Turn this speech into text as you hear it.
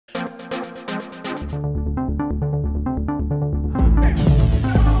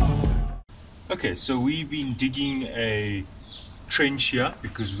Okay, so we've been digging a trench here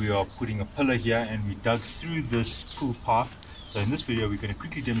because we are putting a pillar here, and we dug through this pool pipe. So in this video we're going to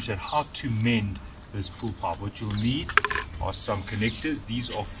quickly demonstrate how to mend this pool pipe. What you'll need are some connectors.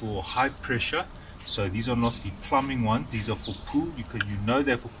 These are for high pressure, so these are not the plumbing ones, these are for pool. You know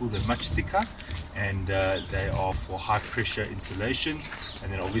they're for pool, they're much thicker, and they are for high pressure installations.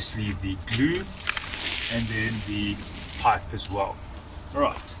 And then obviously the glue, and then the pipe as well.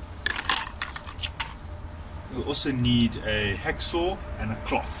 Alright, you'll also need a hacksaw and a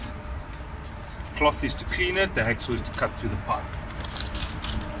cloth. The cloth is to clean it, the hacksaw is to cut through the pipe.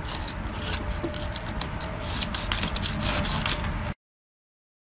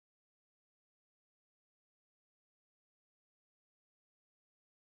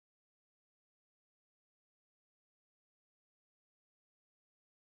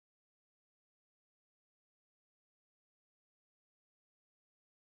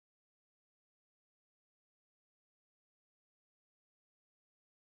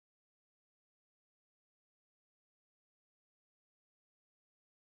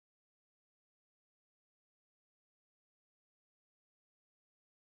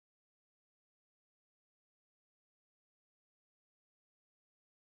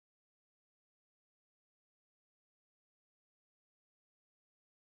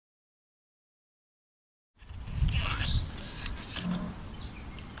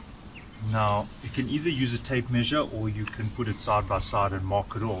 Now, you can either use a tape measure or you can put it side by side and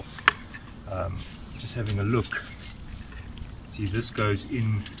mark it off. Just having a look. See, this goes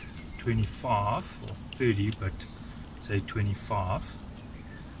in 25 or 30, but say 25.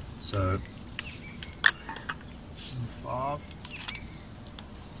 So 25.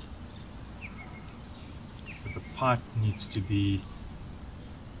 So the pipe needs to be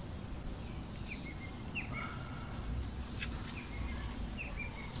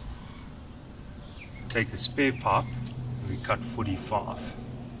take the spare pipe, we cut 45,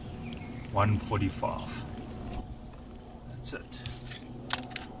 145. That's it.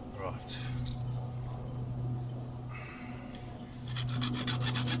 Right.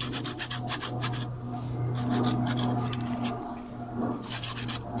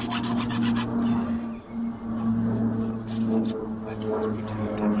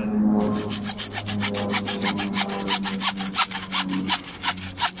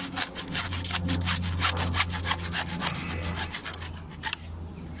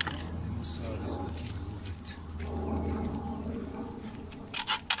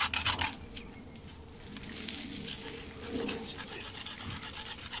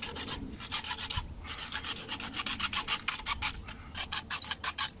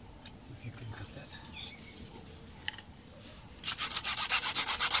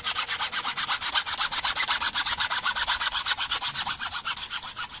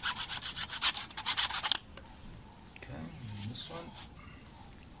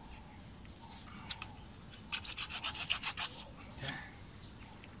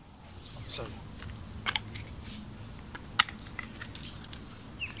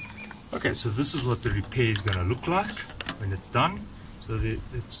 Okay, so this is what the repair is going to look like when it's done. So the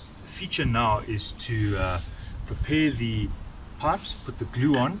feature now is to prepare the pipes, put the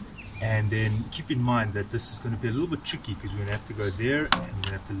glue on, and then keep in mind that this is going to be a little bit tricky because we're going to have to go there and we're going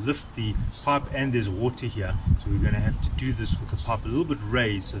to have to lift the pipe, and there's water here, so we're going to have to do this with the pipe a little bit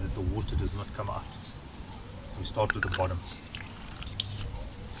raised so that the water does not come out. We start with the bottom.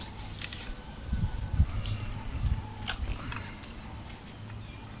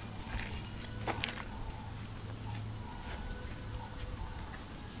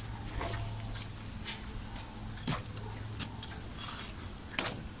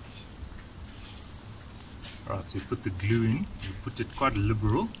 Right, so you put the glue in, you put it quite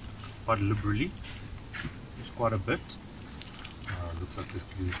liberally, it's quite a bit. Looks like this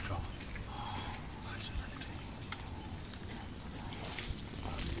glue is dry.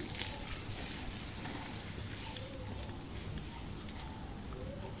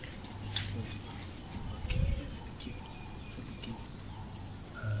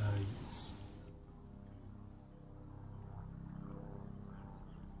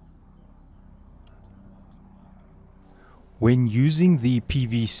 When using the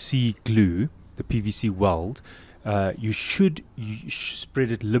PVC glue, the PVC weld, you should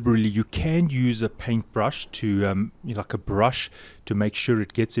spread it liberally. You can use a paintbrush to, like a brush, to make sure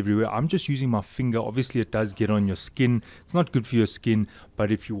it gets everywhere. I'm just using my finger. Obviously it does get on your skin. It's not good for your skin,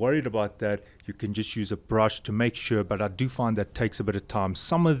 but if you're worried about that, you can just use a brush to make sure, but I do find that takes a bit of time.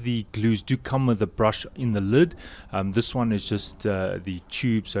 Some of the glues do come with a brush in the lid. This one is just the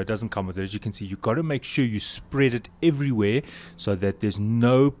tube, so it doesn't come with it. As you can see, you've got to make sure you spread it everywhere so that there's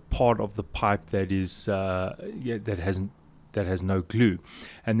no part of the pipe that is that has no glue.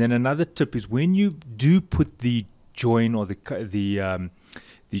 And then another tip is when you do put the join or the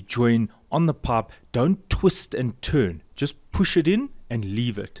join on the pipe, don't twist and turn. Just push it in and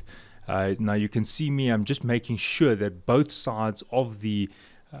leave it. Now you can see me, I'm just making sure that both sides of the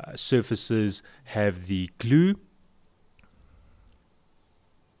surfaces have the glue.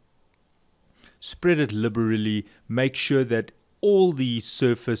 Spread it liberally, make sure that all the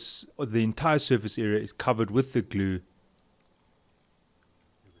surface, or the entire surface area is covered with the glue.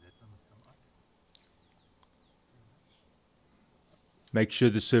 Make sure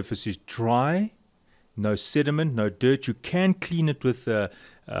the surface is dry, no sediment, no dirt. You can clean it with a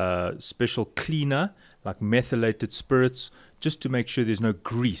special cleaner like methylated spirits, just to make sure there's no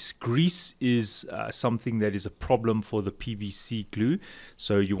grease. Grease is something that is a problem for the PVC glue.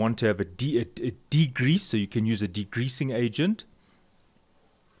 So you want to have a degrease, so you can use a degreasing agent.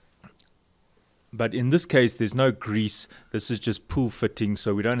 But in this case, there's no grease. This is just pool fitting,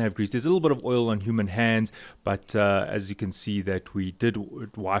 so we don't have grease. There's a little bit of oil on human hands, but as you can see that we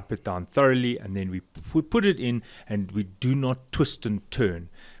did wipe it down thoroughly, and then we put it in, and we do not twist and turn.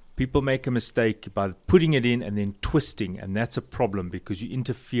 People make a mistake by putting it in and then twisting, and that's a problem because you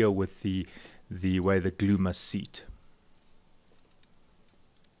interfere with the way the glue must seat.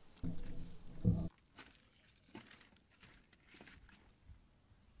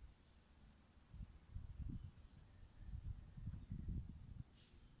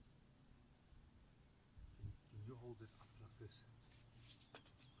 Hold it up like this.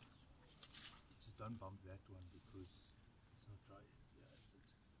 Just don't bump that one because it's not dry yet. Yeah, that's it.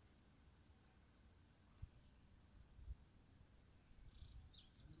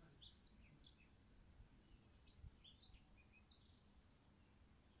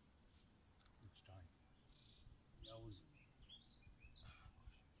 It's dry. Yeah, I was.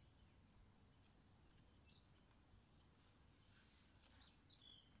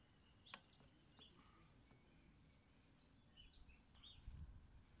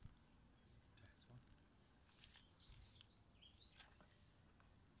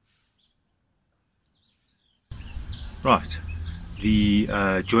 Right,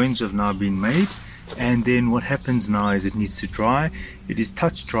 the joins have now been made, and then what happens now is it needs to dry. It is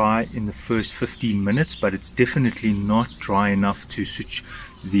touch dry in the first 15 minutes, but it's definitely not dry enough to switch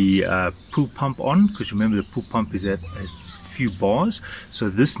the pool pump on, because remember the pool pump is at a few bars, so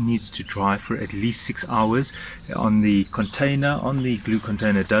this needs to dry for at least 6 hours. On the container, on the glue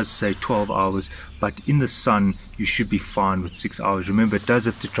container, it does say 12 hours, but in the sun you should be fine with 6 hours. Remember, it does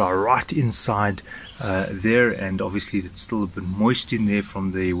have to dry right inside there, and obviously it's still a bit moist in there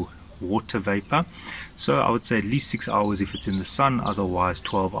from the water vapor, so I would say at least 6 hours if it's in the sun, otherwise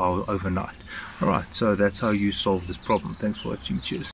 12 hours overnight. Alright, so that's how you solve this problem. Thanks for watching. Cheers.